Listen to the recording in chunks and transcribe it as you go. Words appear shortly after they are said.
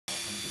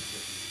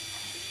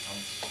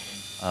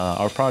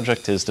Our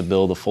project is to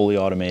build a fully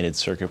automated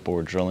circuit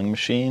board drilling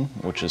machine,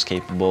 which is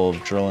capable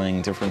of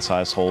drilling different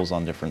size holes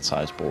on different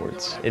size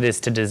boards. It is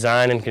to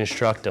design and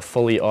construct a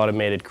fully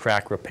automated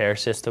crack repair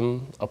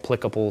system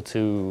applicable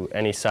to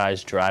any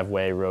size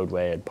driveway,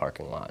 roadway, and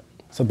parking lot.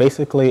 So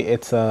basically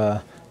it's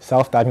a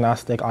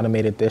self-diagnostic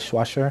automated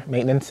dishwasher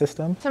maintenance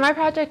system. So my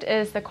project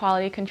is the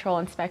quality control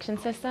inspection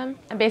system,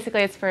 and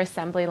basically it's for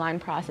assembly line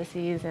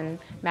processes and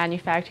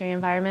manufacturing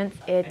environments.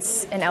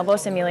 It's an elbow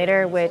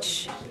simulator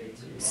which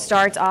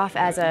starts off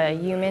as a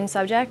human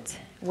subject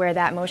where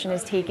that motion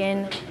is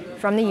taken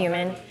from the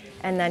human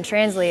and then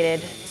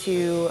translated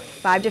to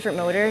 5 different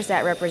motors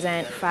that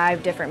represent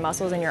 5 different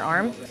muscles in your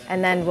arm,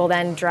 and then will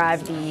then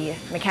drive the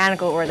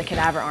mechanical or the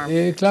cadaver arm.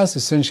 The class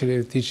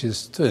essentially teaches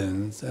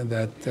students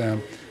that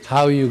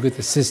how you get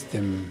a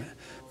system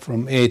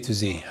from A to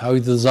Z, how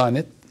you design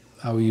it,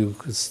 how you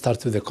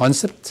start with the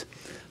concept,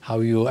 how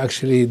you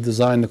actually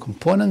design the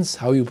components,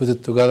 how you put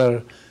it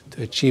together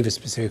to achieve a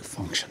specific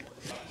function.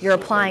 You're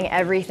applying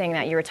everything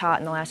that you were taught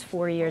in the last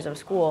 4 years of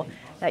school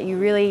that you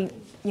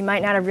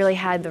might not have really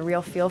had the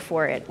real feel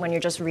for it when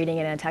you're just reading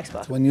it in a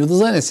textbook. When you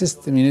design a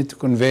system, you need to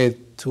convey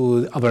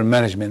to upper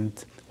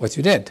management what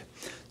you did.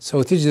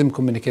 So teach them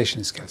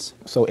communication skills.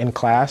 So in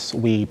class,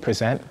 we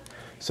present.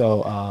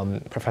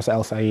 So Professor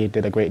El Said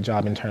did a great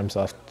job in terms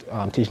of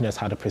teaching us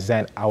how to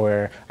present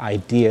our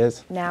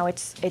ideas. Now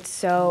it's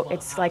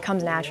like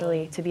comes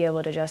naturally to be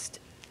able to just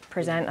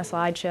present a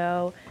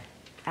slideshow,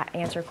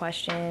 answer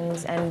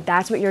questions, and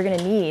that's what you're going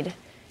to need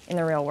in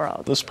the real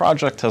world. This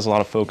project has a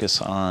lot of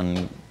focus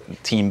on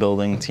team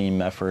building,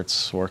 team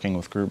efforts, working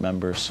with group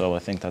members, so I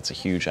think that's a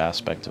huge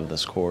aspect of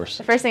this course.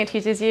 The first thing it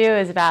teaches you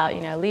is about,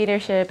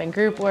 leadership and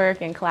group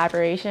work and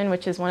collaboration,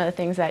 which is one of the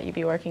things that you'd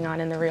be working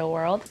on in the real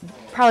world.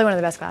 Probably one of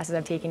the best classes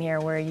I've taken here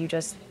where you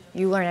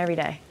learn every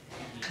day.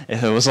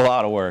 It was a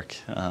lot of work,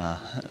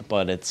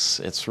 but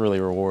it's really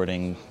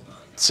rewarding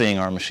seeing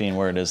our machine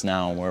where it is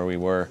now and where we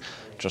were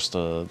just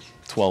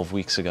 12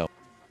 weeks ago.